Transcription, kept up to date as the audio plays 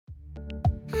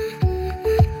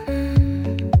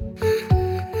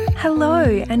Hello,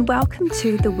 and welcome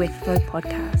to the With Flow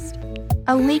podcast,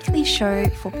 a weekly show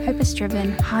for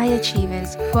purpose-driven high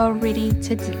achievers who are ready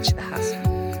to ditch the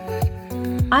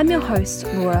hustle. I'm your host,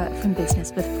 Laura from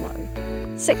Business with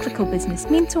Flow, cyclical business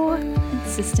mentor and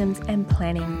systems and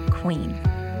planning queen.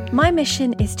 My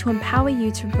mission is to empower you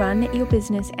to run your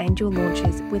business and your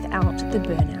launches without the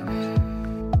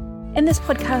burnout. In this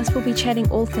podcast, we'll be chatting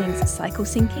all things cycle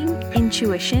syncing,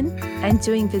 intuition, and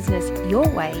doing business your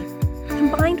way,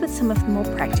 combined with some of the more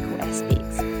practical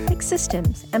aspects, like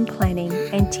systems and planning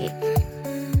and tech.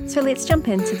 So let's jump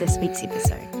into this week's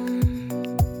episode.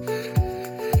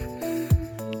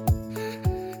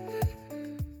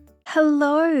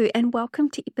 Hello, and welcome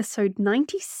to episode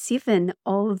 97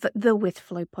 of the With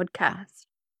Flow podcast.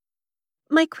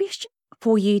 My question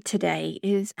for you today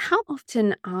is, how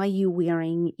often are you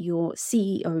wearing your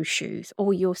CEO shoes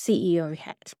or your CEO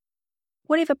hat?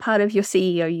 Whatever part of your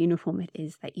CEO uniform it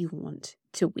is that you want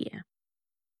to wear.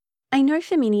 I know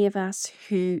for many of us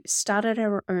who started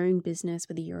our own business,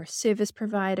 whether you're a service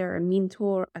provider, a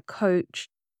mentor, a coach,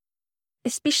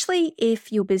 especially if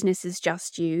your business is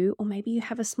just you, or maybe you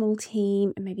have a small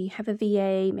team, and maybe you have a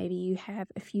VA, maybe you have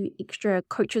a few extra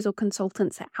coaches or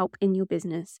consultants that help in your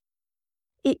business,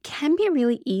 it can be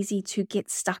really easy to get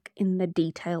stuck in the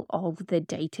detail of the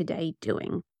day-to-day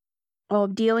doing,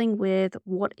 of dealing with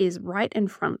what is right in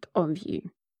front of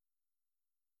you.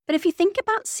 But if you think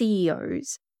about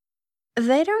CEOs,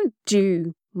 they don't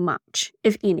do much,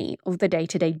 if any, of the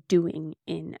day-to-day doing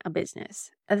in a business.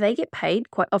 They get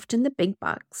paid quite often the big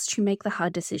bucks to make the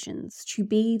hard decisions, to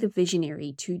be the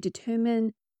visionary, to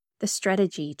determine the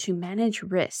strategy, to manage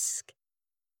risk.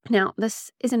 Now,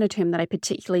 this isn't a term that I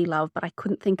particularly love, but I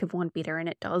couldn't think of one better, and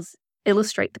it does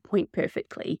illustrate the point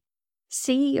perfectly.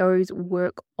 CEOs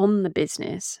work on the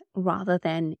business rather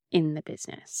than in the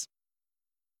business.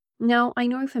 Now, I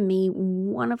know for me,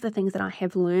 one of the things that I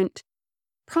have learnt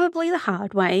probably the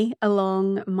hard way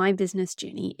along my business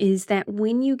journey is that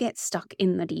when you get stuck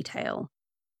in the detail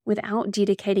without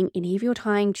dedicating any of your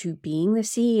time to being the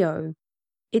CEO,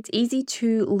 it's easy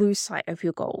to lose sight of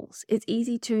your goals. It's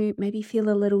easy to maybe feel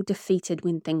a little defeated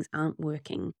when things aren't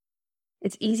working.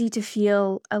 It's easy to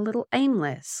feel a little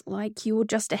aimless, like you're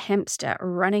just a hamster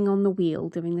running on the wheel,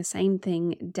 doing the same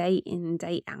thing day in,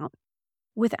 day out,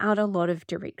 without a lot of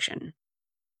direction.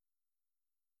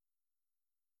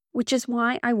 Which is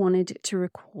why I wanted to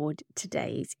record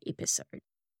today's episode.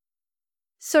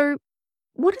 So,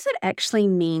 what does it actually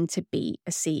mean to be a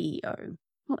CEO?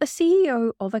 Well, a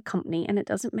CEO of a company, and it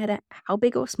doesn't matter how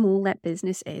big or small that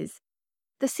business is,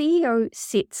 the CEO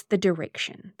sets the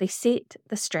direction. They set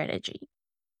the strategy.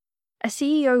 A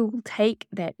CEO will take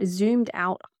that zoomed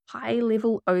out,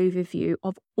 high-level overview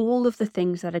of all of the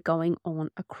things that are going on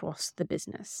across the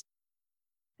business.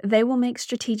 They will make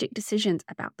strategic decisions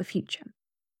about the future.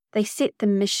 They set the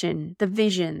mission, the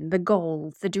vision, the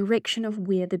goals, the direction of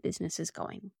where the business is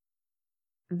going.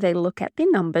 They look at their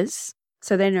numbers,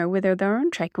 so they know whether they're on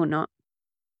track or not.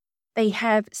 They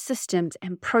have systems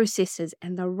and processes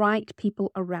and the right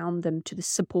people around them to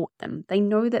support them. They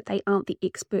know that they aren't the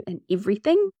expert in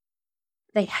everything.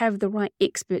 They have the right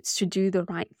experts to do the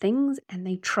right things, and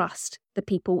they trust the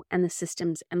people and the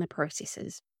systems and the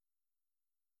processes.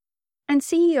 And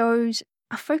CEOs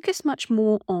are focused much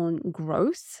more on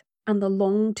growth and the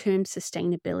long-term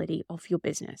sustainability of your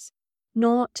business,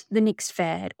 not the next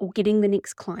fad or getting the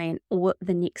next client or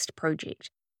the next project.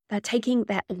 They're taking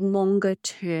that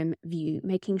longer-term view,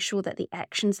 making sure that the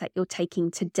actions that you're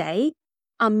taking today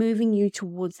are moving you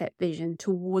towards that vision,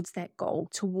 towards that goal,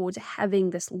 towards having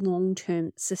this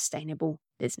long-term sustainable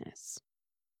business.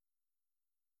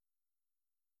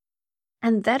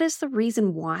 And that is the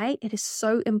reason why it is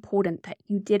so important that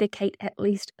you dedicate at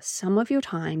least some of your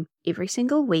time every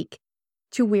single week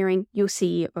to wearing your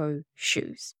CEO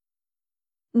shoes.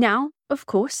 Now, of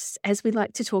course, as we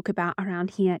like to talk about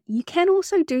around here, you can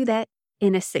also do that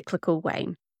in a cyclical way.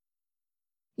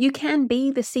 You can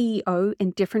be the CEO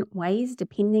in different ways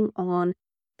depending on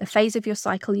the phase of your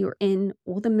cycle you're in,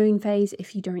 or the moon phase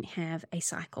if you don't have a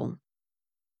cycle.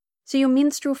 So your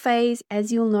menstrual phase,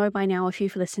 as you'll know by now if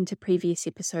you've listened to previous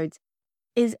episodes,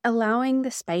 is allowing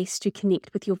the space to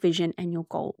connect with your vision and your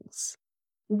goals.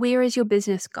 Where is your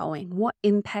business going? What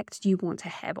impact do you want to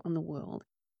have on the world?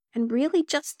 And really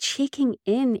just checking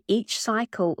in each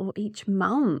cycle or each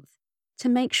month to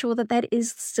make sure that that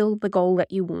is still the goal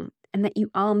that you want and that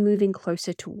you are moving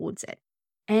closer towards it.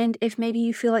 And if maybe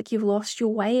you feel like you've lost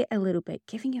your way a little bit,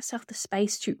 giving yourself the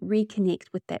space to reconnect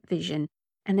with that vision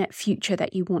and that future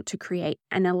that you want to create,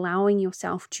 and allowing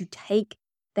yourself to take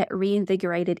that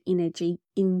reinvigorated energy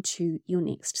into your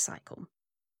next cycle.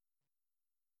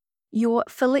 Your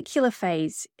follicular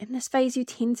phase, in this phase, you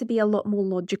tend to be a lot more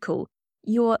logical.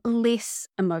 You're less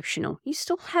emotional. You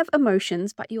still have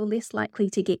emotions, but you're less likely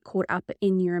to get caught up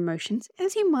in your emotions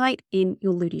as you might in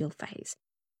your luteal phase.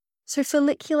 So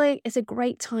follicular is a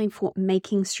great time for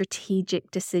making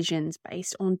strategic decisions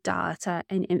based on data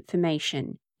and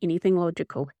information, anything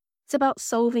logical. It's about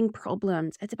solving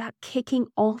problems. It's about kicking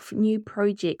off new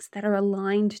projects that are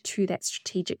aligned to that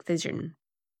strategic vision.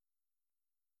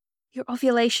 Your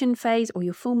ovulation phase or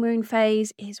your full moon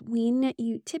phase is when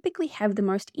you typically have the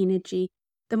most energy,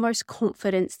 the most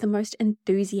confidence, the most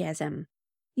enthusiasm.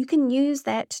 You can use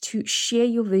that to share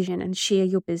your vision and share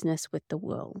your business with the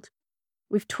world.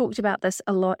 We've talked about this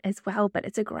a lot as well, but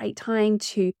it's a great time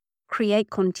to create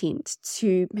content,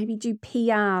 to maybe do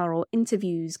PR or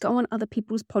interviews, go on other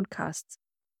people's podcasts,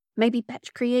 maybe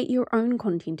batch create your own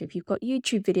content if you've got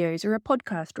YouTube videos or a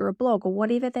podcast or a blog or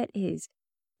whatever that is.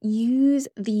 Use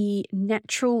the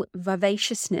natural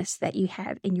vivaciousness that you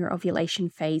have in your ovulation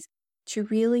phase to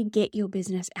really get your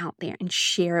business out there and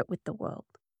share it with the world.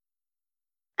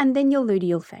 And then your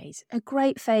luteal phase, a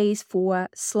great phase for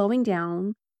slowing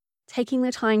down, taking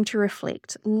the time to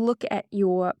reflect, look at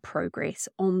your progress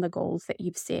on the goals that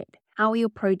you've set. How are your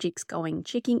projects going?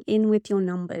 Checking in with your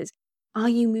numbers. Are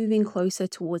you moving closer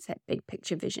towards that big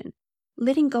picture vision?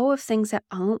 Letting go of things that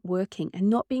aren't working and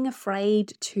not being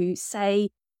afraid to say,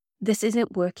 this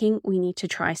isn't working, we need to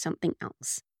try something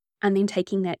else. And then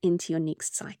taking that into your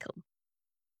next cycle.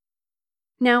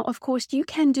 Now, of course, you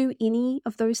can do any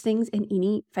of those things in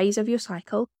any phase of your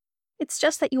cycle. It's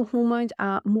just that your hormones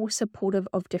are more supportive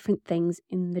of different things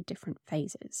in the different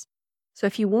phases. So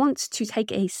if you want to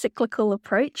take a cyclical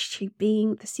approach to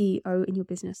being the CEO in your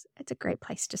business, it's a great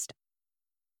place to start.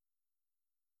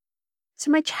 So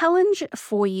my challenge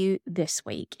for you this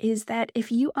week is that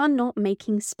if you are not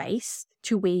making space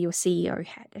to wear your CEO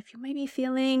hat, if you're maybe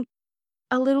feeling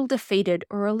a little defeated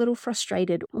or a little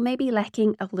frustrated or maybe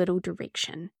lacking a little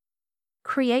direction,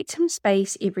 create some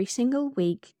space every single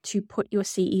week to put your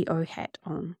CEO hat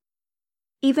on,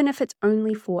 even if it's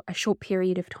only for a short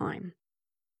period of time.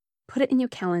 Put it in your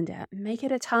calendar, make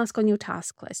it a task on your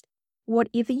task list,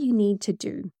 whatever you need to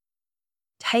do.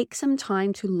 Take some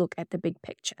time to look at the big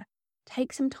picture.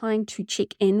 Take some time to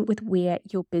check in with where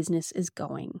your business is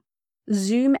going.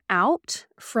 Zoom out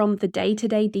from the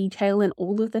day-to-day detail and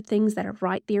all of the things that are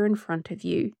right there in front of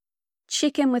you.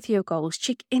 Check in with your goals,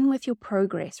 check in with your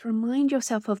progress. Remind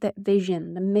yourself of that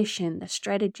vision, the mission, the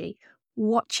strategy,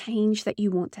 what change that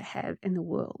you want to have in the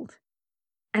world.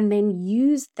 And then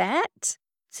use that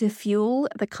to fuel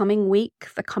the coming week,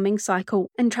 the coming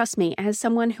cycle. And trust me, as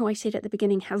someone who I said at the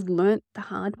beginning has learnt the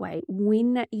hard way,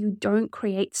 when you don't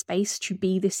create space to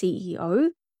be the CEO,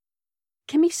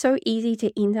 it can be so easy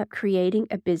to end up creating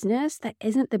a business that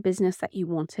isn't the business that you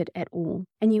wanted at all.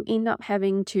 And you end up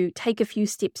having to take a few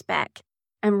steps back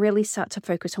and really start to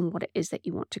focus on what it is that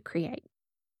you want to create.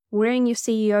 Wearing your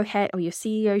CEO hat or your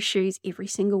CEO shoes every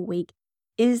single week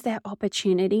is that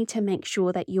opportunity to make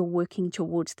sure that you're working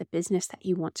towards the business that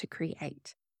you want to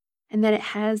create and that it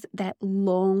has that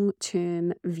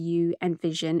long-term view and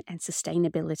vision and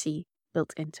sustainability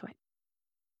built into it.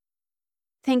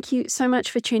 Thank you so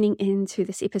much for tuning in to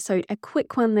this episode. A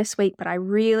quick one this week, but I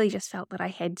really just felt that I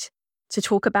had to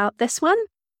talk about this one.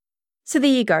 So there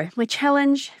you go. My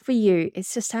challenge for you is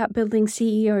to start building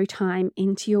CEO time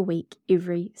into your week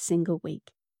every single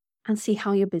week and see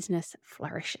how your business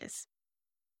flourishes.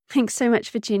 Thanks so much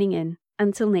for tuning in.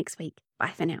 Until next week,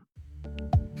 bye for now.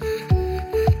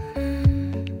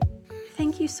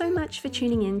 Thank you so much for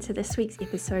tuning in to this week's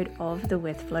episode of the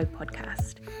With Flow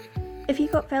podcast. If you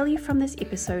got value from this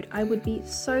episode, I would be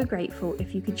so grateful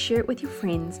if you could share it with your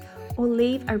friends or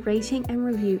leave a rating and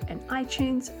review in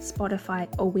iTunes, Spotify,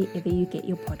 or wherever you get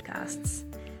your podcasts.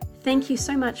 Thank you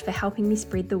so much for helping me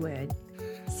spread the word.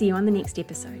 See you on the next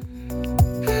episode.